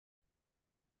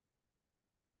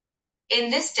In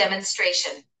this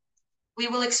demonstration, we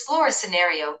will explore a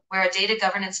scenario where a data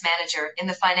governance manager in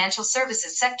the financial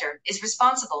services sector is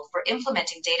responsible for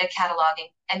implementing data cataloging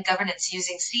and governance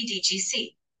using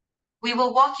CDGC. We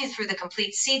will walk you through the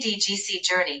complete CDGC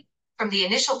journey, from the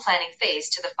initial planning phase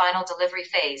to the final delivery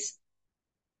phase.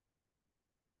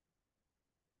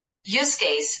 Use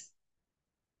case.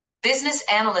 Business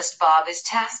analyst Bob is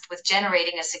tasked with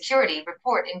generating a security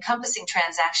report encompassing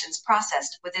transactions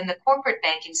processed within the corporate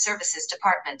banking services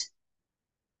department.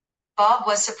 Bob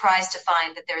was surprised to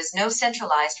find that there is no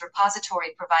centralized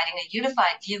repository providing a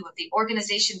unified view of the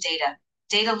organization data,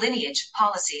 data lineage,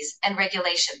 policies, and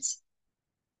regulations.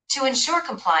 To ensure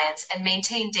compliance and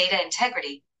maintain data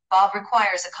integrity, Bob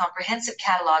requires a comprehensive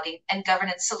cataloging and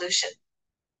governance solution.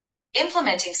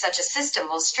 Implementing such a system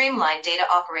will streamline data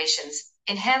operations,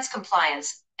 enhance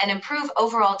compliance, and improve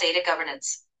overall data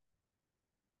governance.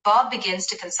 Bob begins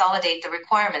to consolidate the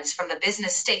requirements from the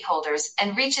business stakeholders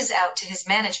and reaches out to his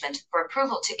management for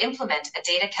approval to implement a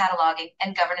data cataloging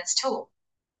and governance tool.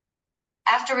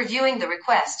 After reviewing the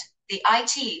request, the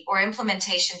IT or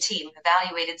implementation team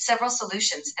evaluated several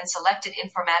solutions and selected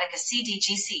Informatica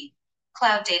CDGC,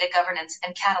 Cloud Data Governance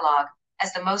and Catalog,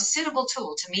 as the most suitable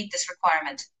tool to meet this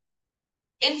requirement.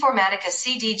 Informatica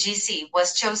CDGC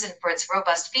was chosen for its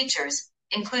robust features,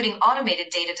 including automated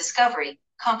data discovery,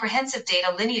 comprehensive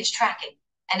data lineage tracking,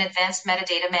 and advanced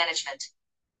metadata management.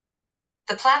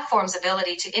 The platform's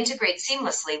ability to integrate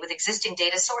seamlessly with existing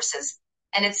data sources,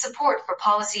 and its support for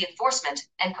policy enforcement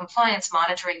and compliance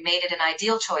monitoring made it an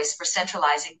ideal choice for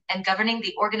centralizing and governing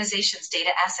the organization's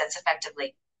data assets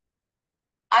effectively.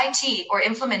 IT or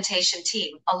implementation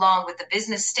team, along with the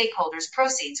business stakeholders,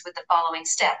 proceeds with the following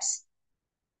steps.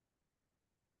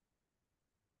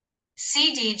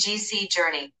 CDGC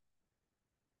journey.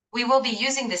 We will be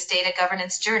using this data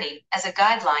governance journey as a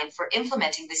guideline for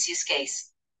implementing this use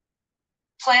case.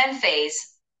 Plan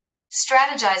phase.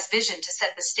 Strategize vision to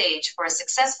set the stage for a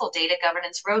successful data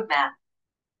governance roadmap.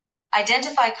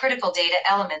 Identify critical data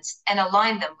elements and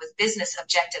align them with business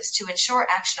objectives to ensure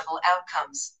actionable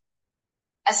outcomes.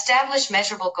 Establish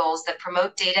measurable goals that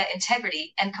promote data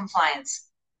integrity and compliance.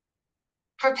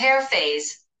 Prepare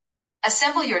phase.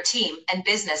 Assemble your team and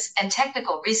business and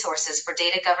technical resources for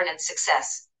data governance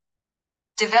success.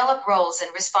 Develop roles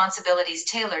and responsibilities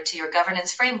tailored to your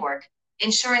governance framework,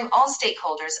 ensuring all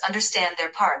stakeholders understand their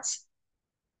parts.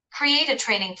 Create a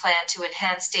training plan to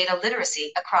enhance data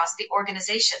literacy across the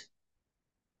organization.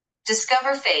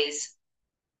 Discover phase.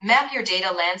 Map your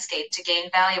data landscape to gain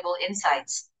valuable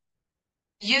insights.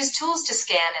 Use tools to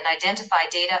scan and identify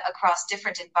data across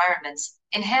different environments,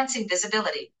 enhancing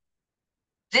visibility.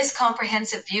 This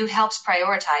comprehensive view helps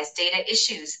prioritize data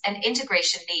issues and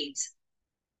integration needs.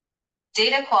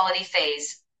 Data quality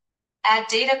phase. Add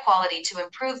data quality to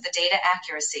improve the data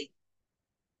accuracy.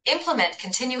 Implement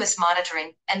continuous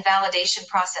monitoring and validation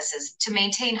processes to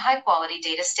maintain high-quality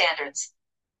data standards.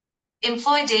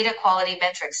 Employ data quality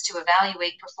metrics to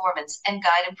evaluate performance and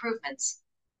guide improvements.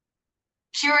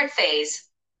 Curate phase.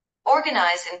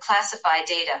 Organize and classify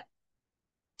data.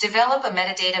 Develop a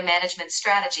metadata management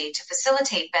strategy to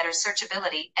facilitate better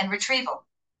searchability and retrieval.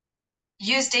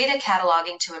 Use data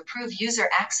cataloging to improve user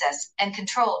access and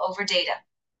control over data.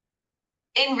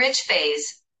 Enrich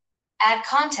phase. Add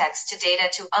context to data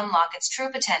to unlock its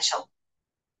true potential.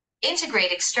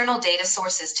 Integrate external data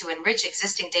sources to enrich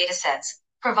existing datasets,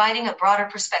 providing a broader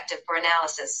perspective for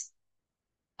analysis.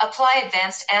 Apply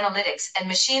advanced analytics and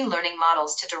machine learning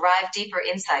models to derive deeper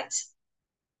insights.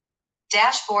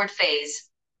 Dashboard phase.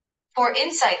 For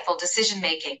insightful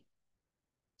decision-making.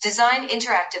 Design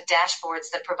interactive dashboards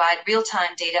that provide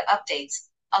real-time data updates,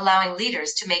 allowing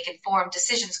leaders to make informed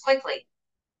decisions quickly.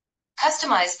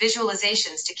 Customize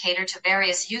visualizations to cater to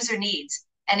various user needs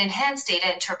and enhance data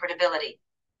interpretability.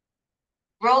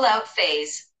 Rollout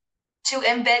phase. To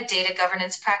embed data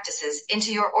governance practices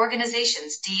into your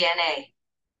organization's DNA.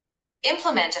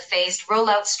 Implement a phased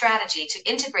rollout strategy to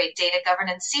integrate data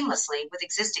governance seamlessly with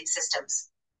existing systems.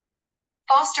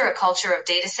 Foster a culture of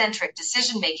data-centric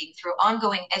decision-making through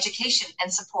ongoing education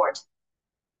and support.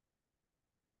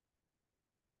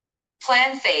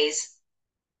 Plan phase.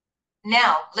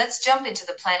 Now, let's jump into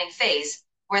the planning phase,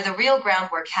 where the real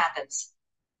groundwork happens.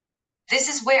 This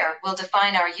is where we'll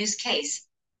define our use case,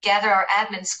 gather our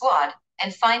admin squad,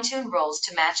 and fine-tune roles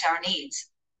to match our needs.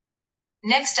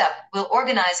 Next up, we'll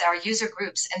organize our user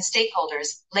groups and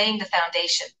stakeholders, laying the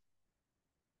foundation.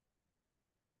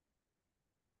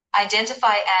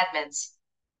 Identify admins.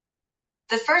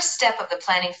 The first step of the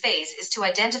planning phase is to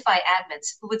identify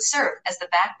admins who would serve as the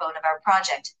backbone of our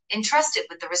project, entrusted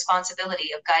with the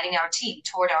responsibility of guiding our team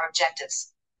toward our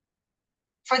objectives.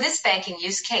 For this banking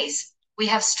use case, we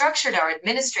have structured our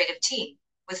administrative team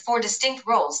with 4 distinct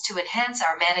roles to enhance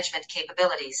our management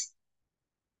capabilities.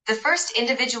 The first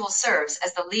individual serves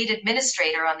as the lead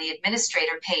administrator on the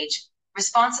administrator page,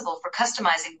 responsible for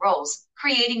customizing roles,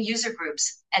 creating user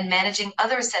groups, and managing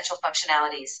other essential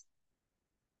functionalities.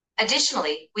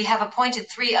 Additionally, we have appointed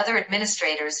 3 other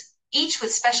administrators, each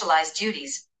with specialized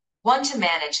duties, one to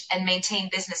manage and maintain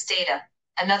business data,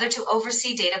 another to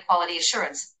oversee data quality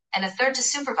assurance, and a third to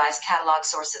supervise catalog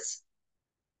sources.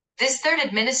 This third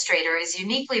administrator is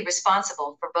uniquely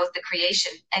responsible for both the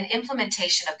creation and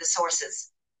implementation of the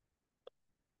sources.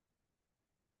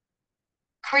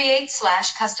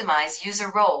 Create/customize user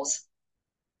roles.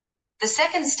 The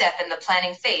second step in the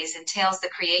planning phase entails the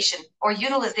creation or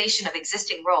utilization of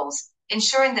existing roles,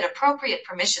 ensuring that appropriate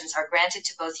permissions are granted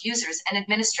to both users and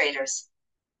administrators.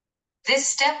 This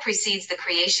step precedes the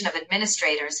creation of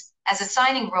administrators, as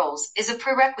assigning roles is a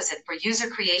prerequisite for user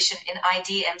creation in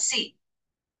IDMC.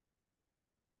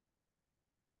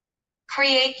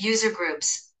 Create user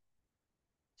groups.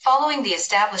 Following the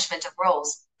establishment of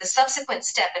roles, the subsequent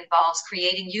step involves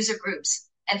creating user groups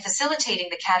and facilitating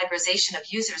the categorization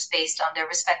of users based on their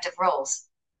respective roles.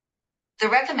 The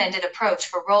recommended approach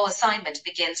for role assignment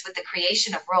begins with the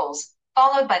creation of roles,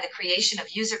 followed by the creation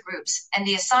of user groups and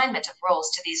the assignment of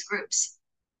roles to these groups.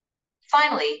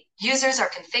 Finally, users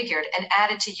are configured and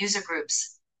added to user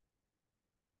groups.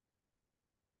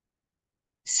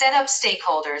 Set up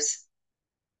stakeholders.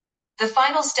 The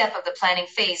final step of the planning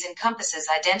phase encompasses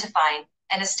identifying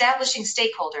and establishing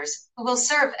stakeholders who will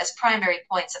serve as primary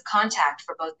points of contact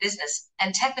for both business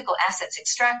and technical assets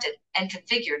extracted and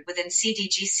configured within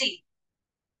CDGC.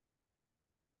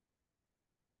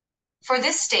 For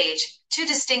this stage, 2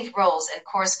 distinct roles and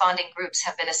corresponding groups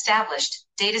have been established: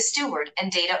 data steward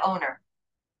and data owner.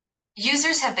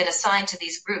 Users have been assigned to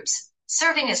these groups,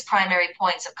 serving as primary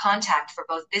points of contact for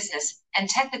both business and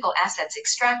technical assets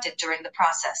extracted during the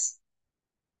process.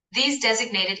 These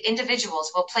designated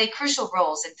individuals will play crucial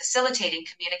roles in facilitating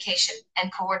communication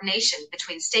and coordination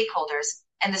between stakeholders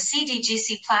and the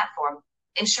CDGC platform,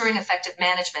 ensuring effective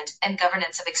management and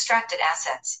governance of extracted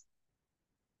assets.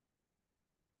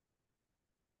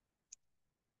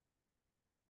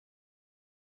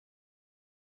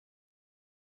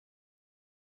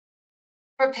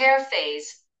 Prepare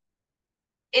phase.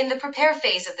 In the prepare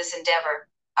phase of this endeavor,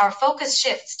 our focus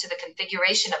shifts to the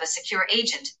configuration of a secure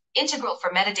agent, integral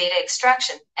for metadata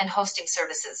extraction and hosting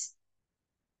services.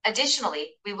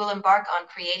 Additionally, we will embark on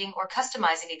creating or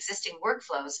customizing existing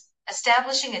workflows,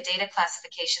 establishing a data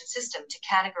classification system to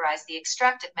categorize the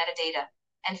extracted metadata,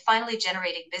 and finally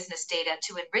generating business data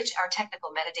to enrich our technical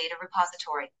metadata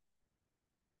repository.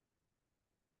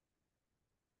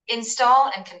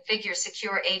 Install and configure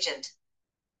secure agent.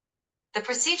 The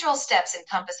procedural steps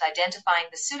encompass identifying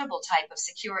the suitable type of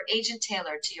secure agent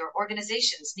tailored to your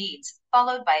organization's needs,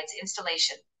 followed by its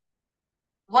installation.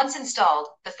 Once installed,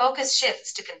 the focus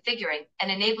shifts to configuring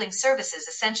and enabling services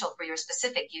essential for your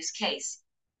specific use case.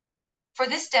 For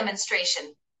this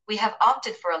demonstration, we have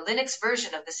opted for a Linux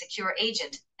version of the secure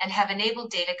agent and have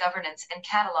enabled data governance and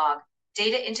catalog,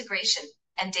 data integration,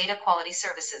 and data quality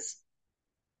services.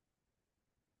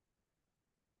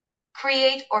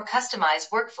 Create or customize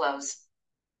workflows.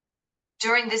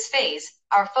 During this phase,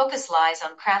 our focus lies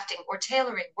on crafting or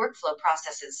tailoring workflow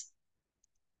processes.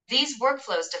 These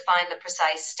workflows define the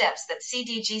precise steps that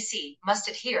CDGC must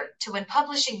adhere to when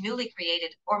publishing newly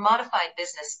created or modified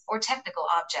business or technical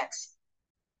objects.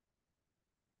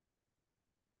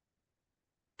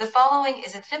 The following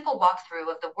is a simple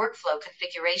walkthrough of the workflow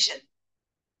configuration.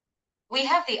 We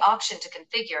have the option to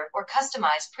configure or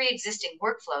customize pre-existing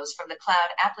workflows from the Cloud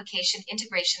Application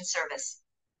Integration Service.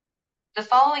 The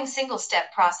following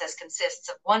single-step process consists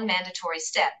of 1 mandatory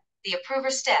step, the approver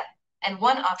step, and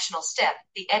 1 optional step,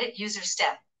 the edit user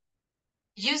step.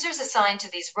 Users assigned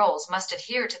to these roles must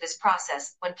adhere to this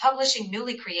process when publishing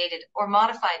newly created or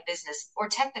modified business or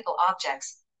technical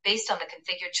objects based on the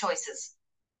configured choices.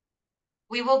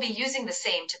 We will be using the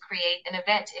same to create an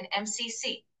event in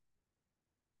MCC.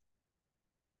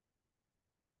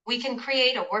 We can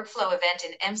create a workflow event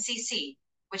in MCC,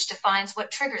 which defines what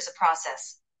triggers a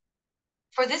process.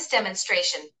 For this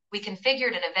demonstration, we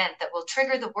configured an event that will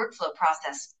trigger the workflow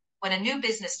process when a new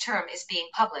business term is being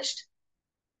published.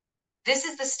 This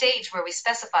is the stage where we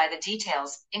specify the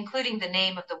details, including the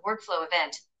name of the workflow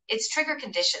event, its trigger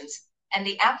conditions, and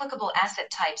the applicable asset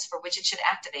types for which it should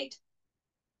activate.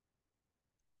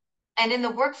 And in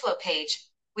the workflow page,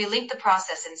 we link the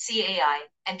process in CAI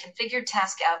and configured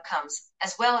task outcomes,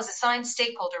 as well as assigned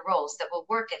stakeholder roles that will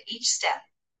work at each step.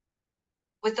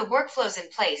 With the workflows in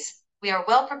place, we are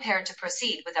well prepared to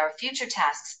proceed with our future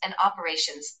tasks and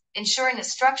operations, ensuring a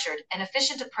structured and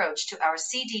efficient approach to our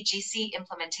CDGC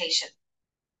implementation.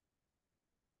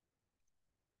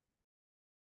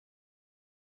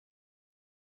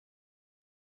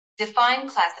 Define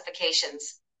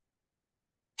classifications.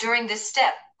 During this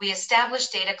step, we establish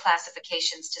data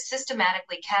classifications to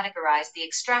systematically categorize the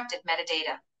extracted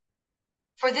metadata.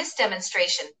 For this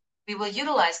demonstration, we will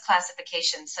utilize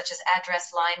classifications such as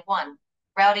address line 1,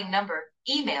 routing number,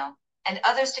 email, and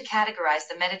others to categorize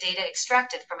the metadata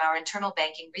extracted from our internal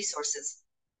banking resources.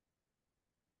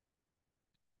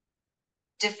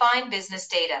 Define business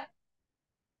data.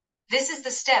 This is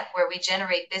the step where we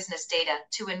generate business data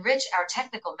to enrich our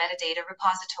technical metadata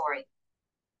repository.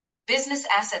 Business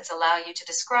assets allow you to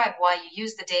describe why you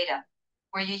use the data,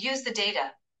 where you use the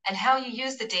data, and how you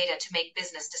use the data to make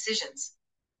business decisions.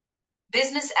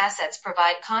 Business assets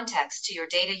provide context to your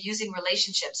data using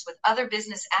relationships with other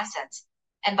business assets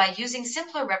and by using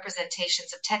simpler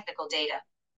representations of technical data.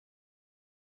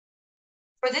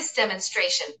 For this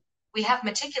demonstration, we have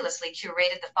meticulously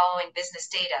curated the following business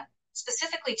data,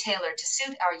 specifically tailored to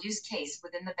suit our use case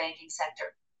within the banking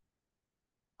sector.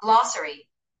 Glossary.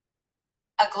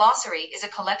 A glossary is a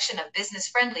collection of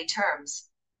business-friendly terms.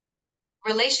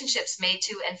 Relationships made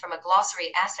to and from a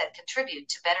glossary asset contribute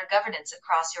to better governance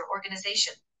across your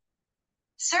organization.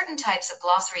 Certain types of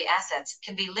glossary assets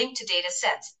can be linked to data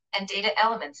sets and data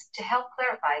elements to help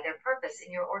clarify their purpose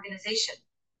in your organization.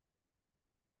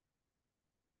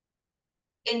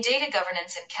 In data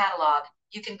governance and catalog,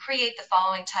 you can create the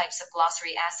following types of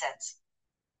glossary assets.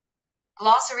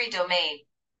 Glossary domain.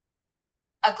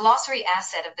 A glossary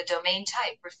asset of the domain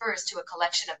type refers to a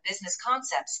collection of business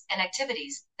concepts and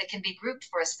activities that can be grouped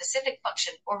for a specific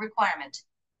function or requirement.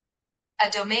 A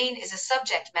domain is a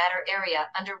subject matter area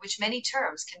under which many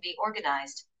terms can be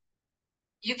organized.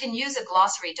 You can use a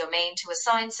glossary domain to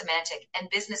assign semantic and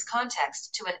business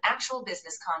context to an actual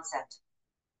business concept.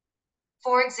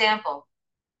 For example,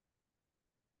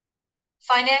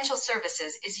 financial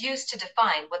services is used to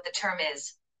define what the term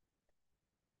is.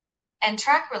 And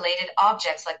track-related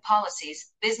objects like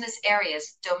policies, business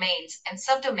areas, domains, and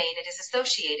subdomain it is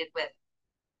associated with.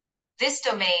 This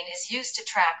domain is used to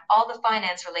track all the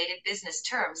finance-related business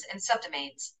terms and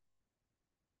subdomains.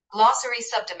 Glossary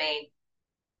subdomain.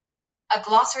 A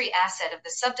glossary asset of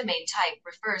the subdomain type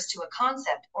refers to a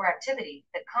concept or activity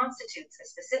that constitutes a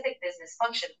specific business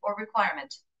function or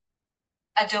requirement.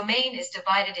 A domain is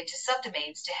divided into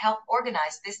subdomains to help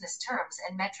organize business terms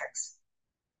and metrics.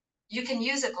 You can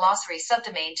use a glossary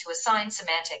subdomain to assign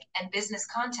semantic and business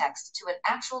context to an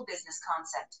actual business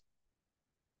concept.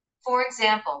 For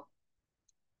example,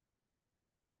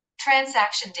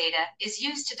 transaction data is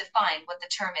used to define what the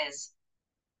term is.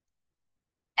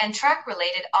 And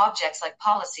track-related objects like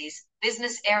policies,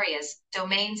 business areas,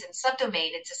 domains, and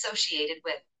subdomain it's associated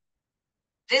with.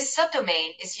 This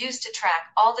subdomain is used to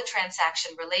track all the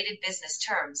transaction-related business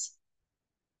terms.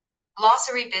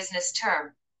 Glossary business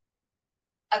term.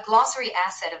 A glossary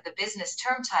asset of the business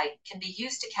term type can be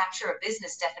used to capture a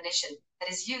business definition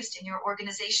that is used in your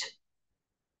organization.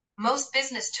 Most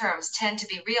business terms tend to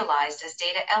be realized as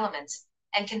data elements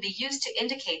and can be used to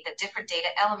indicate that different data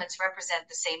elements represent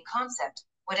the same concept,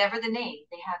 whatever the name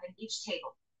they have in each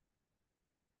table.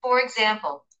 For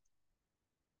example,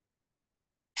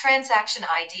 transaction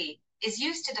ID is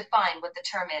used to define what the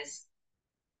term is.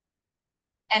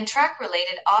 And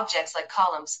track-related objects like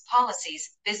columns, policies,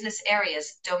 business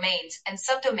areas, domains, and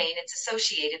subdomain it's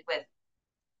associated with.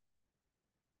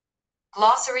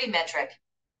 Glossary metric.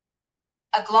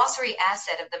 A glossary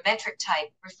asset of the metric type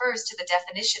refers to the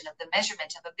definition of the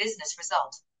measurement of a business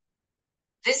result.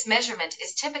 This measurement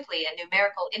is typically a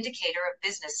numerical indicator of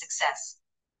business success.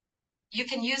 You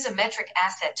can use a metric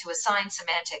asset to assign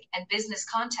semantic and business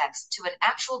context to an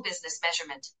actual business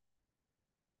measurement.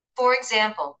 For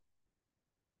example,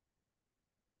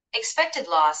 expected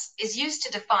loss is used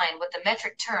to define what the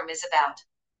metric term is about.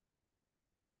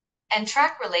 And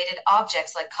track-related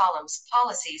objects like columns,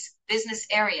 policies, business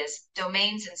areas,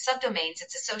 domains, and subdomains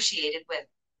it's associated with.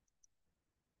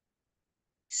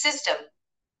 System.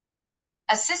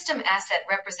 A system asset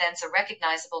represents a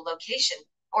recognizable location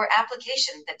or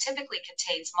application that typically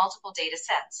contains multiple data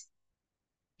sets.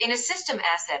 In a system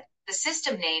asset, the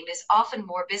system name is often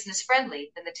more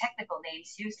business-friendly than the technical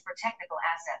names used for technical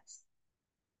assets.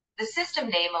 The system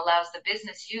name allows the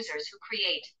business users who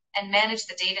create and manage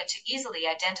the data to easily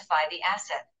identify the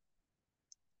asset.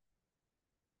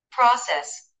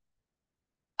 Process.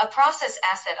 A process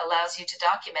asset allows you to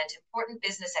document important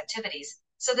business activities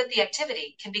so that the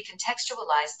activity can be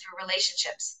contextualized through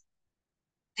relationships.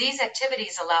 These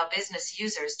activities allow business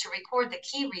users to record the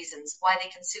key reasons why they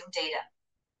consume data.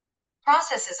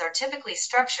 Processes are typically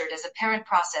structured as a parent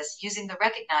process using the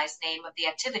recognized name of the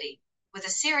activity, with a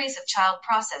series of child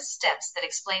process steps that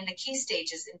explain the key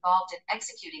stages involved in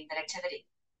executing that activity.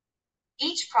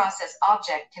 Each process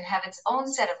object can have its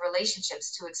own set of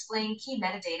relationships to explain key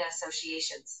metadata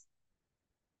associations.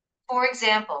 For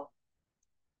example,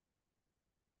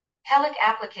 Helic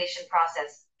application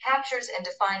process captures and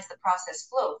defines the process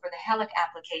flow for the Helic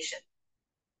application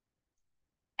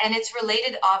and its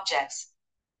related objects.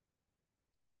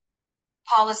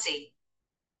 Policy.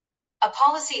 A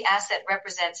policy asset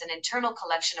represents an internal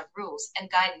collection of rules and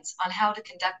guidance on how to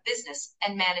conduct business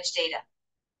and manage data.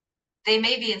 They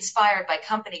may be inspired by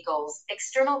company goals,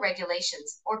 external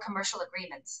regulations, or commercial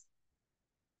agreements.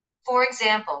 For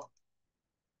example,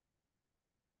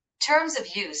 terms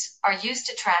of use are used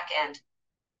to track and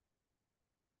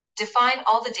define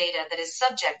all the data that is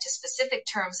subject to specific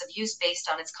terms of use based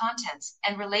on its contents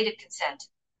and related consent.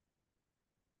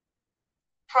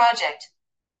 Project.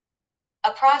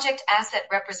 A project asset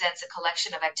represents a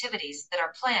collection of activities that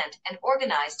are planned and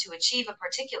organized to achieve a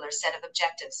particular set of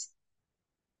objectives.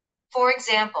 For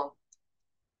example,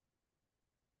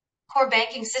 core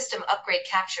banking system upgrade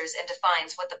captures and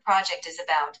defines what the project is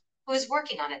about, who is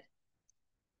working on it,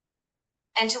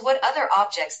 and to what other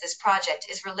objects this project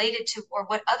is related to or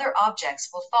what other objects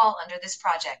will fall under this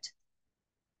project.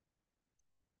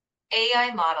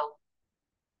 AI model.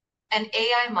 An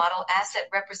AI model asset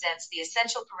represents the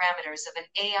essential parameters of an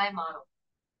AI model.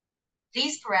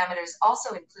 These parameters also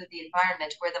include the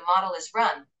environment where the model is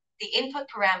run, the input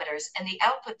parameters and the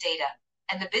output data,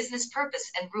 and the business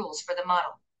purpose and rules for the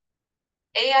model.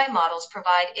 AI models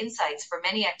provide insights for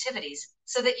many activities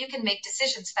so that you can make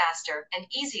decisions faster and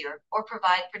easier or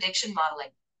provide prediction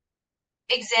modeling.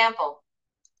 Example.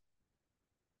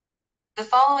 The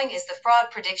following is the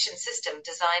fraud prediction system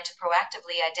designed to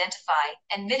proactively identify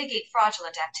and mitigate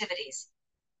fraudulent activities.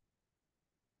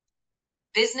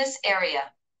 Business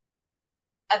area.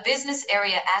 A business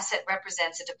area asset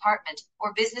represents a department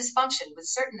or business function with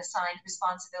certain assigned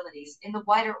responsibilities in the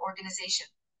wider organization.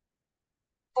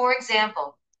 For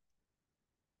example,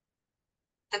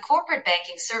 the corporate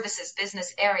banking services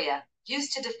business area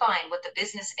used to define what the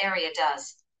business area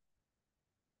does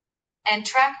and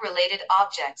track related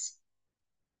objects.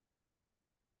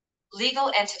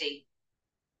 Legal entity.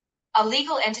 A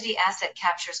legal entity asset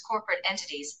captures corporate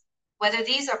entities, whether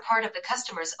these are part of the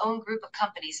customer's own group of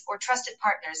companies or trusted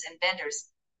partners and vendors,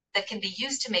 that can be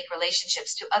used to make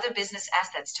relationships to other business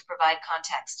assets to provide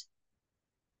context.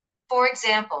 For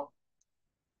example,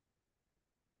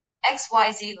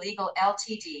 XYZ Legal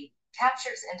Ltd.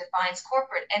 Captures and defines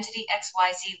corporate entity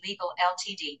XYZ Legal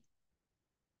Ltd.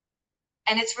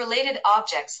 and its related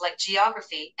objects like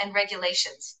geography and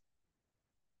regulations.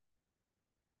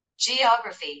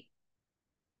 Geography.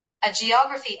 A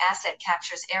geography asset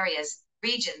captures areas,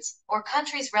 regions, or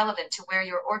countries relevant to where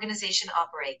your organization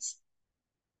operates.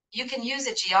 You can use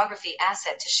a geography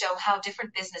asset to show how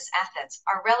different business assets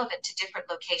are relevant to different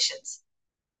locations.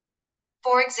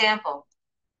 For example,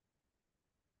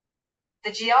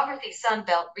 the geography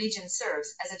Sunbelt region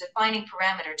serves as a defining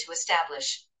parameter to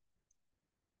establish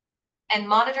and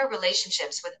monitor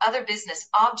relationships with other business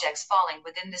objects falling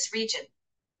within this region.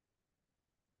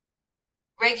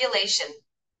 Regulation.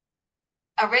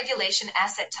 A regulation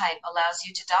asset type allows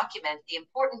you to document the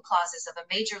important clauses of a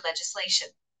major legislation.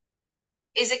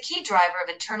 Is a key driver of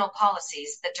internal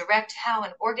policies that direct how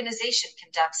an organization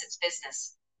conducts its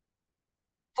business.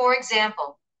 For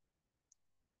example,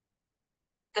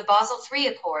 the Basel III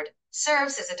Accord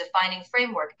serves as a defining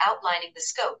framework outlining the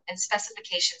scope and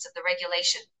specifications of the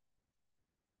regulation.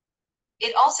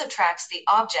 It also tracks the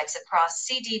objects across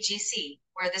CDGC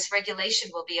where this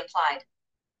regulation will be applied.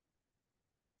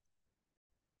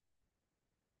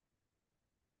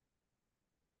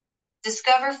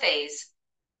 Discover phase.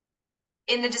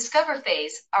 In the discover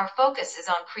phase, our focus is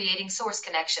on creating source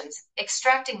connections,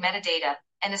 extracting metadata,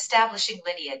 and establishing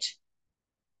lineage.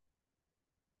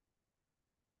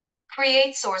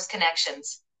 Create source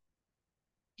connections.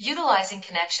 Utilizing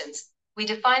connections, we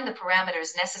define the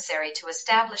parameters necessary to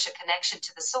establish a connection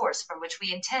to the source from which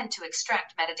we intend to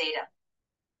extract metadata.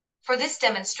 For this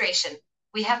demonstration,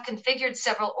 we have configured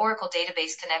several Oracle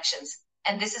database connections,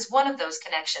 and this is one of those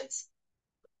connections.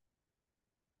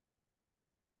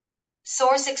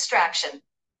 Source extraction.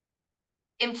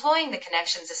 Employing the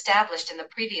connections established in the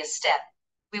previous step,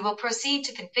 we will proceed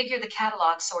to configure the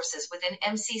catalog sources within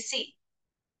MCC.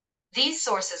 These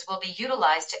sources will be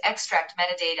utilized to extract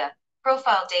metadata,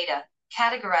 profile data,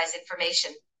 categorize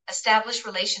information, establish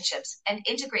relationships, and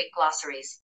integrate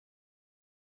glossaries.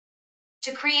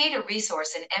 To create a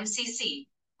resource in MCC,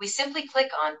 we simply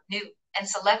click on New and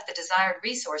select the desired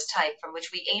resource type from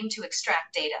which we aim to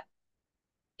extract data.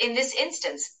 In this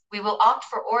instance, we will opt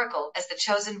for Oracle as the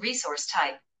chosen resource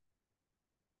type.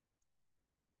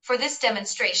 For this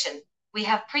demonstration, we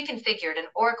have pre-configured an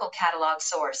Oracle catalog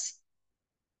source.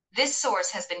 This source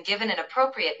has been given an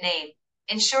appropriate name,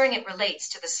 ensuring it relates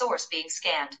to the source being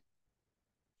scanned.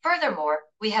 Furthermore,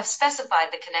 we have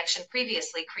specified the connection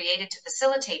previously created to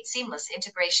facilitate seamless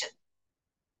integration.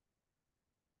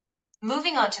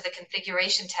 Moving on to the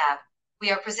Configuration tab, we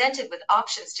are presented with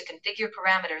options to configure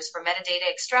parameters for metadata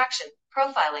extraction,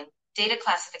 profiling, data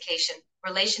classification,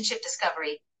 relationship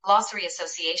discovery, glossary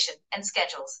association, and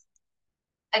schedules.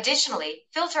 Additionally,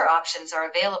 filter options are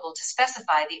available to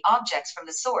specify the objects from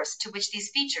the source to which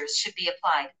these features should be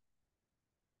applied.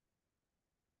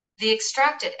 The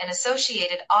extracted and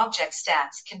associated object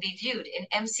stats can be viewed in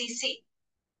MCC.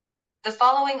 The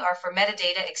following are for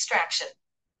metadata extraction.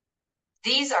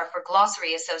 These are for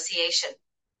glossary association.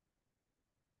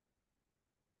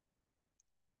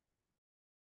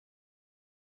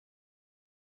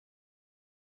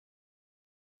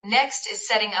 Next is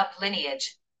setting up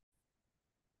lineage.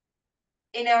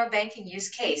 In our banking use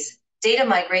case, data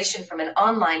migration from an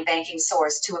online banking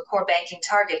source to a core banking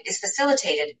target is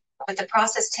facilitated with the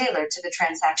process tailored to the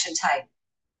transaction type.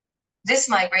 This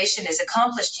migration is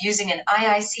accomplished using an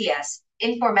IICS,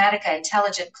 Informatica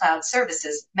Intelligent Cloud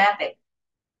Services, mapping.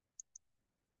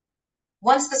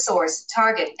 Once the source,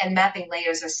 target, and mapping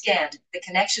layers are scanned, the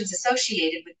connections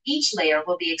associated with each layer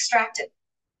will be extracted.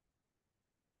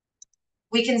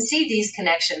 We can see these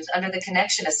connections under the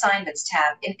Connection Assignments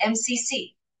tab in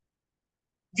MCC.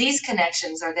 These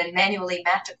connections are then manually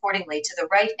mapped accordingly to the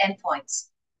right endpoints.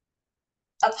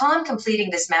 Upon completing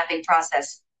this mapping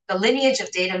process, the lineage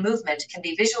of data movement can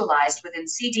be visualized within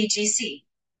CDGC,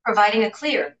 providing a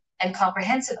clear and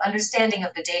comprehensive understanding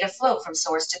of the data flow from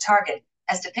source to target,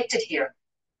 as depicted here.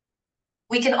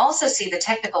 We can also see the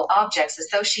technical objects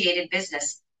associated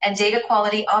business and data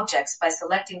quality objects by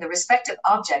selecting the respective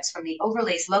objects from the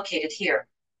overlays located here.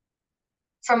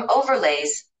 From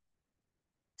overlays,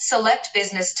 select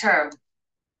business term,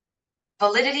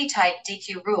 validity type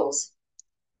DQ rules,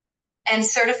 and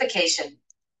certification.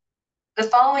 The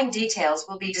following details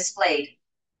will be displayed.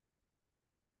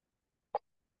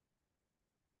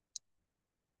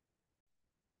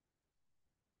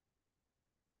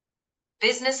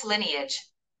 Business lineage.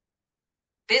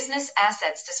 Business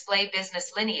assets display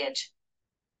business lineage.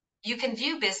 You can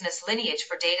view business lineage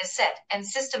for data set and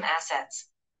system assets.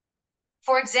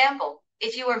 For example,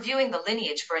 if you are viewing the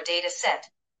lineage for a data set,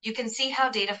 you can see how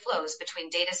data flows between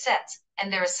data sets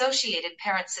and their associated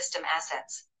parent system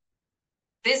assets.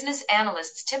 Business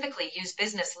analysts typically use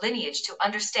business lineage to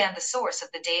understand the source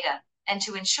of the data and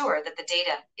to ensure that the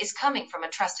data is coming from a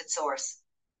trusted source.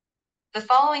 The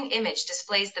following image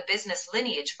displays the business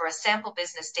lineage for a sample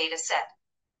business data set.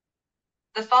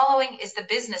 The following is the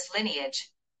business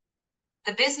lineage.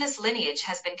 The business lineage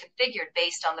has been configured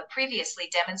based on the previously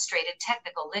demonstrated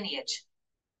technical lineage.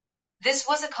 This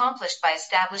was accomplished by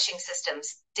establishing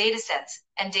systems, datasets,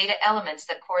 and data elements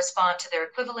that correspond to their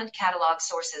equivalent catalog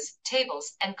sources,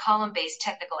 tables, and column-based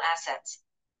technical assets.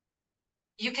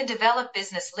 You can develop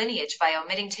business lineage by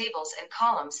omitting tables and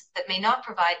columns that may not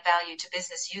provide value to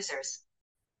business users.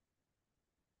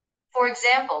 For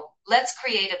example, let's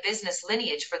create a business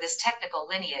lineage for this technical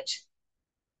lineage.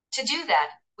 To do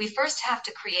that, we first have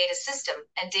to create a system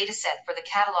and dataset for the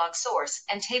catalog source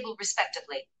and table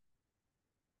respectively.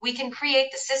 We can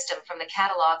create the system from the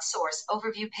catalog source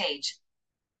overview page.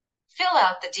 Fill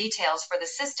out the details for the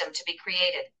system to be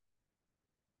created.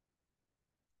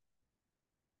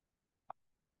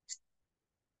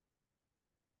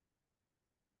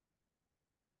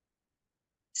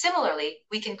 Similarly,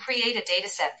 we can create a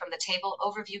dataset from the table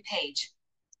overview page.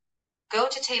 Go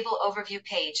to Table Overview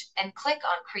page and click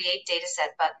on Create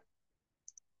Dataset button.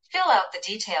 Fill out the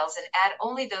details and add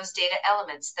only those data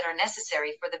elements that are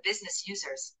necessary for the business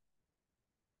users.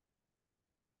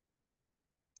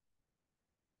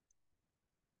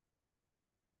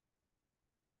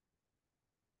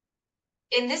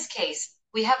 In this case,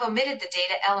 we have omitted the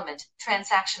data element,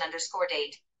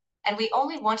 transaction_date, and we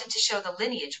only wanted to show the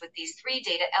lineage with these three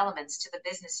data elements to the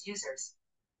business users.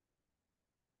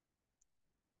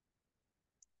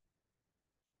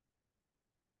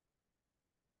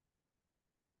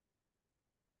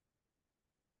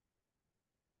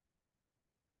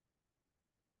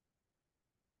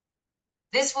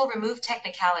 This will remove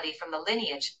technicality from the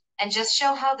lineage and just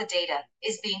show how the data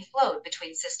is being flowed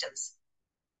between systems.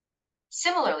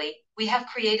 Similarly, we have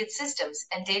created systems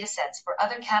and datasets for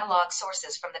other catalog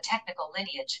sources from the technical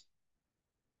lineage.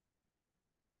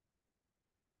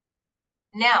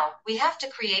 Now, we have to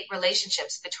create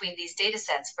relationships between these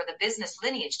datasets for the business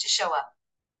lineage to show up.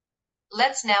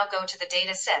 Let's now go to the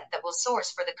data set that will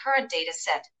source for the current data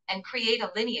set and create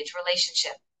a lineage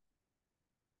relationship.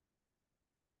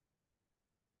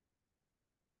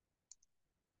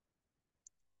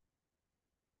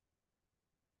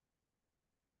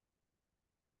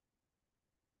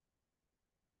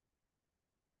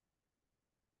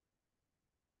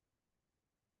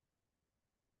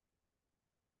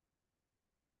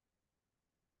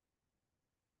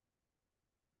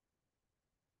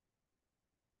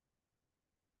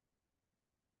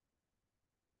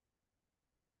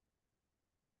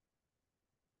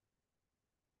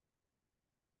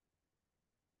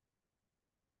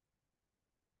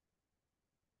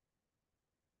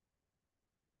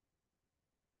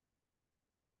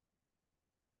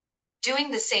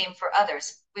 Doing the same for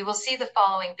others, we will see the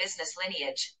following business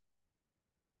lineage.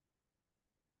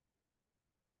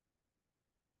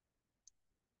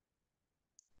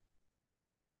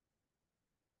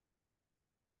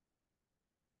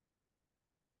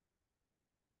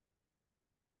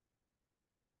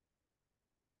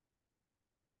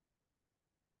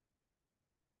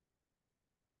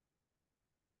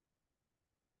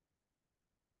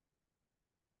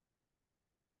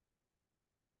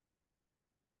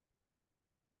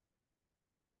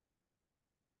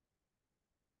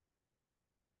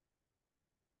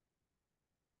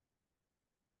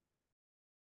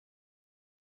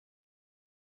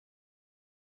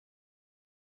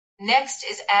 Next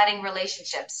is adding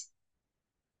relationships.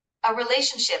 A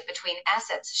relationship between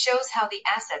assets shows how the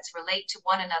assets relate to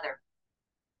one another.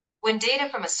 When data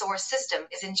from a source system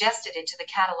is ingested into the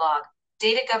catalog,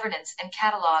 data governance and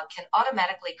catalog can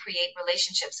automatically create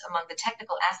relationships among the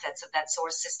technical assets of that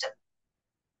source system.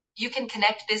 You can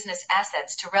connect business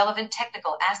assets to relevant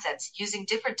technical assets using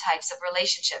different types of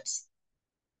relationships.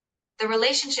 The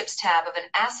Relationships tab of an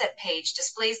asset page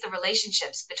displays the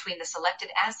relationships between the selected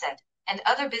asset and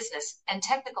other business and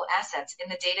technical assets in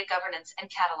the data governance and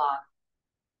catalog.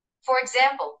 For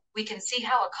example, we can see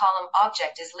how a column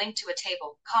object is linked to a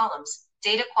table, columns,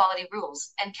 data quality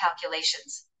rules, and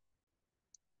calculations.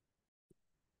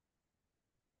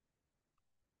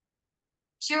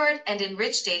 Curate and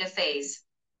enrich data phase.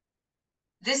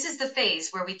 This is the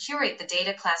phase where we curate the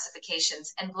data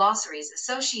classifications and glossaries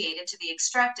associated to the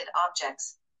extracted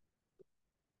objects.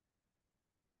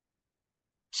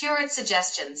 Curate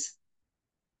suggestions.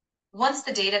 Once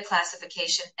the data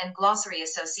classification and glossary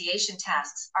association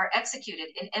tasks are executed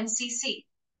in MCC,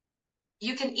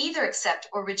 you can either accept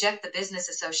or reject the business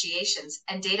associations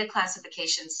and data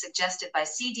classifications suggested by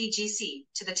CDGC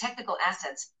to the technical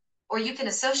assets, or you can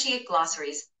associate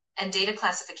glossaries and data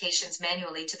classifications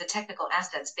manually to the technical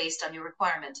assets based on your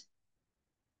requirement.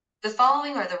 The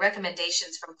following are the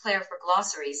recommendations from Claire for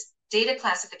glossaries, data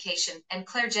classification, and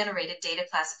Claire-generated data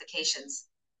classifications.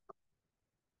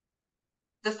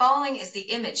 The following is the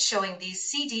image showing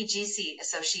these CDGC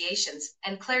associations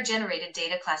and Claire-generated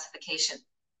data classification.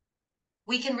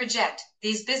 We can reject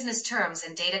these business terms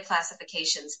and data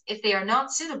classifications if they are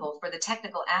not suitable for the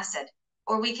technical asset,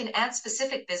 or we can add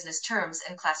specific business terms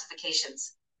and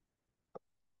classifications.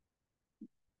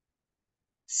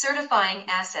 Certifying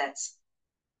assets.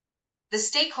 The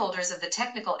stakeholders of the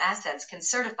technical assets can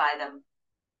certify them.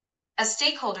 A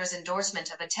stakeholder's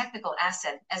endorsement of a technical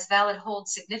asset as valid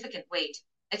holds significant weight,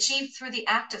 achieved through the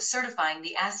act of certifying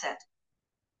the asset.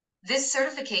 This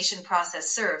certification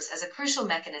process serves as a crucial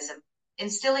mechanism,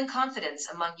 instilling confidence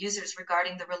among users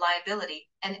regarding the reliability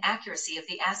and accuracy of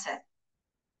the asset.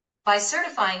 By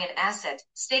certifying an asset,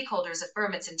 stakeholders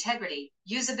affirm its integrity,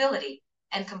 usability,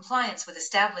 and compliance with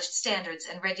established standards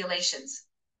and regulations.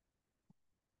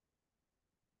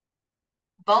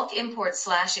 Bulk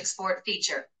import/export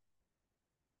feature.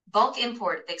 Bulk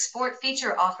import/export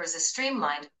feature offers a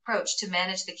streamlined approach to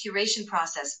manage the curation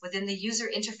process within the user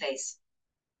interface.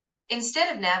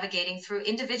 Instead of navigating through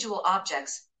individual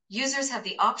objects, users have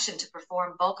the option to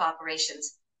perform bulk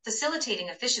operations, facilitating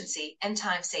efficiency and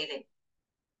time saving.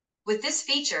 With this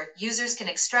feature, users can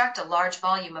extract a large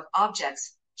volume of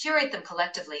objects, curate them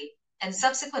collectively, and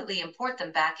subsequently import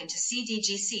them back into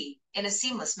CDGC in a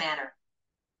seamless manner.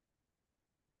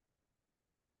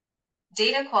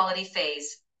 Data quality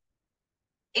phase.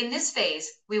 In this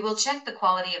phase, we will check the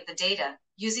quality of the data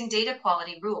using data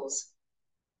quality rules.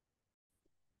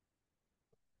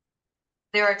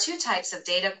 There are two types of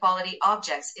data quality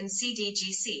objects in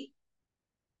CDGC: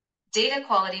 data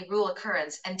quality rule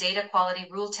occurrence and data quality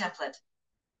rule template.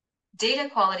 Data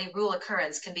quality rule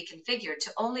occurrence can be configured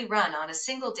to only run on a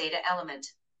single data element.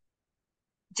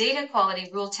 Data quality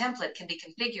rule template can be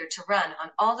configured to run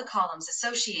on all the columns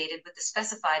associated with the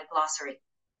specified glossary.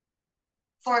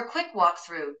 For a quick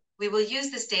walkthrough, we will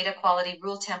use this data quality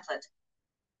rule template.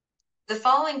 The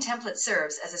following template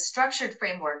serves as a structured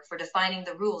framework for defining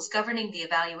the rules governing the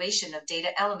evaluation of data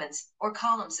elements or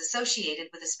columns associated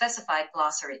with a specified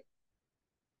glossary.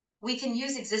 We can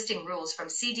use existing rules from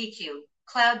CDQ,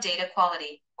 Cloud Data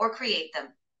Quality, or create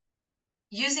them.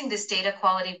 Using this data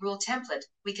quality rule template,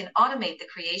 we can automate the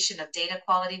creation of data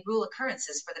quality rule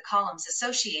occurrences for the columns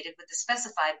associated with the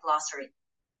specified glossary.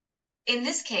 In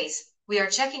this case, we are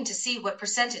checking to see what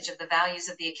percentage of the values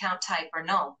of the account type are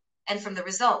null, and from the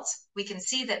results, we can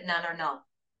see that none are null.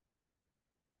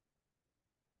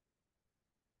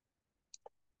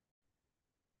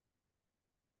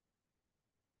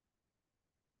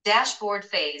 Dashboard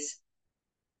phase.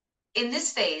 In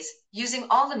this phase, using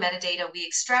all the metadata we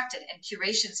extracted and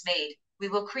curations made, we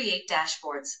will create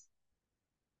dashboards.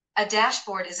 A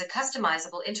dashboard is a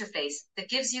customizable interface that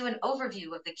gives you an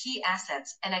overview of the key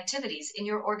assets and activities in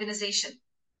your organization.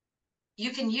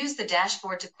 You can use the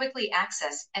dashboard to quickly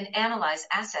access and analyze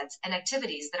assets and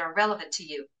activities that are relevant to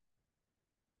you.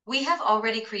 We have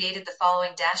already created the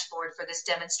following dashboard for this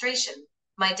demonstration.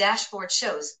 My dashboard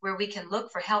shows where we can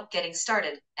look for help getting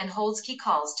started and holds key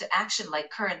calls to action like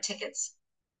current tickets.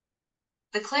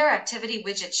 The Claire Activity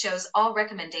widget shows all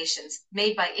recommendations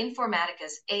made by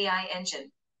Informatica's AI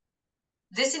engine.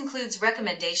 This includes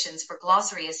recommendations for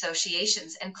glossary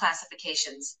associations and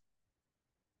classifications.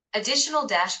 Additional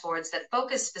dashboards that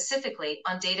focus specifically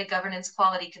on data governance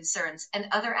quality concerns and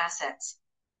other assets.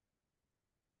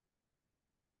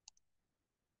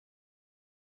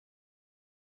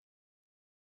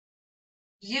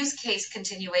 Use case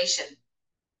continuation.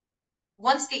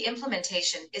 Once the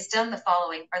implementation is done, the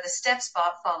following are the steps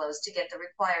Bob follows to get the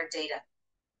required data.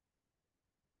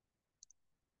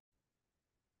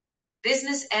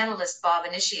 Business analyst Bob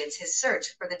initiates his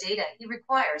search for the data he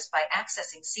requires by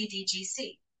accessing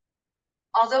CDGC.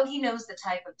 Although he knows the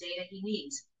type of data he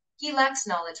needs, he lacks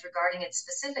knowledge regarding its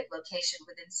specific location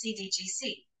within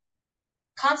CDGC.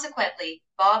 Consequently,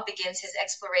 Bob begins his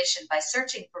exploration by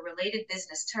searching for related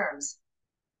business terms.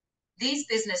 These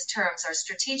business terms are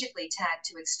strategically tagged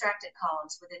to extracted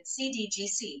columns within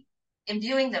CDGC,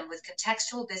 imbuing them with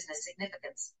contextual business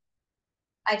significance.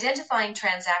 Identifying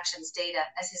transactions data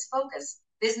as his focus,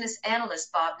 business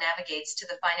analyst Bob navigates to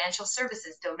the financial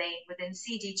services domain within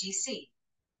CDGC.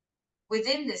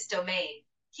 Within this domain,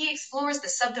 he explores the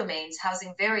subdomains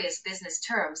housing various business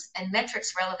terms and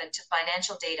metrics relevant to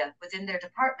financial data within their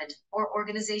department or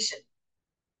organization.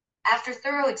 After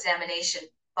thorough examination,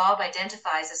 Bob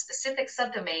identifies a specific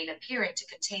subdomain appearing to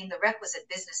contain the requisite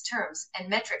business terms and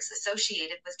metrics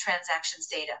associated with transactions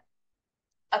data.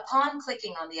 Upon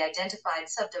clicking on the identified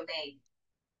subdomain,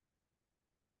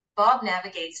 Bob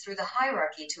navigates through the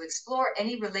hierarchy to explore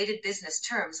any related business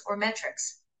terms or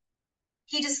metrics.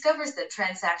 He discovers the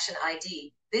transaction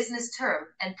ID, business term,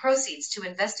 and proceeds to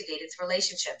investigate its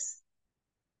relationships.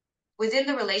 Within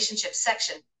the relationships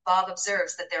section, Bob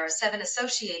observes that there are 7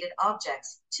 associated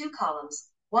objects, 2 columns,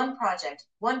 1 project,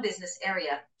 1 business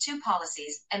area, 2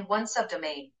 policies, and 1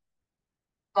 subdomain.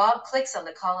 Bob clicks on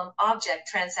the column Object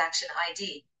Transaction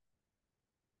ID.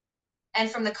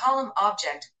 And from the column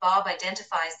Object, Bob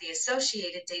identifies the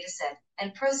associated dataset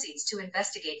and proceeds to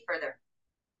investigate further.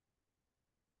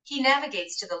 He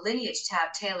navigates to the Lineage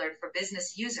tab tailored for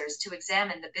business users to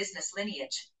examine the business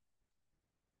lineage.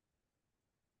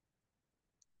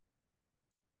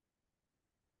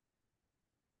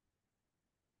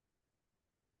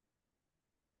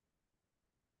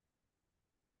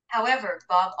 However,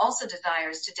 Bob also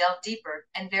desires to delve deeper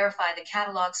and verify the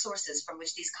catalog sources from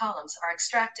which these columns are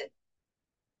extracted.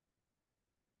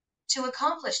 To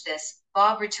accomplish this,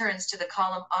 Bob returns to the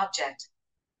column Object.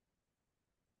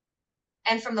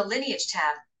 And from the Lineage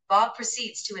tab, Bob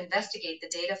proceeds to investigate the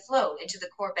data flow into the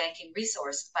core banking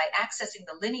resource by accessing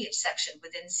the Lineage section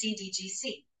within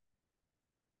CDGC.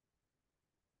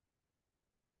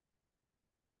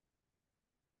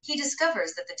 He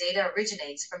discovers that the data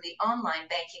originates from the online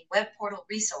banking web portal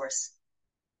resource.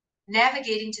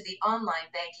 Navigating to the online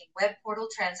banking web portal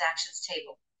transactions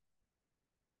table,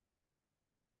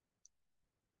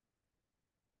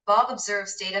 Bob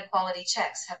observes data quality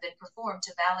checks have been performed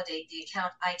to validate the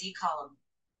account ID column.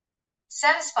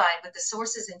 Satisfied with the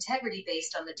source's integrity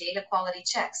based on the data quality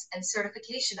checks and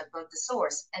certification of both the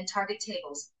source and target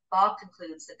tables, Bob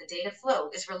concludes that the data flow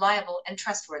is reliable and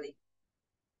trustworthy.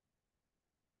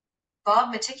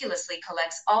 Bob meticulously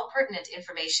collects all pertinent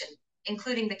information,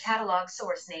 including the catalog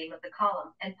source name of the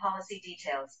column and policy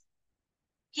details.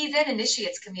 He then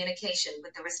initiates communication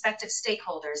with the respective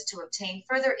stakeholders to obtain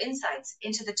further insights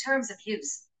into the terms of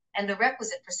use and the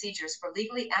requisite procedures for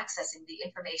legally accessing the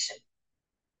information.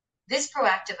 This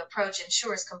proactive approach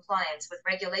ensures compliance with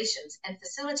regulations and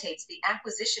facilitates the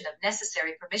acquisition of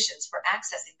necessary permissions for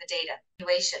accessing the data.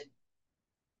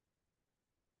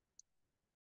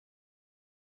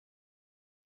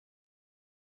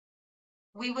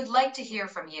 We would like to hear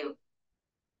from you.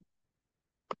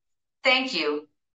 Thank you.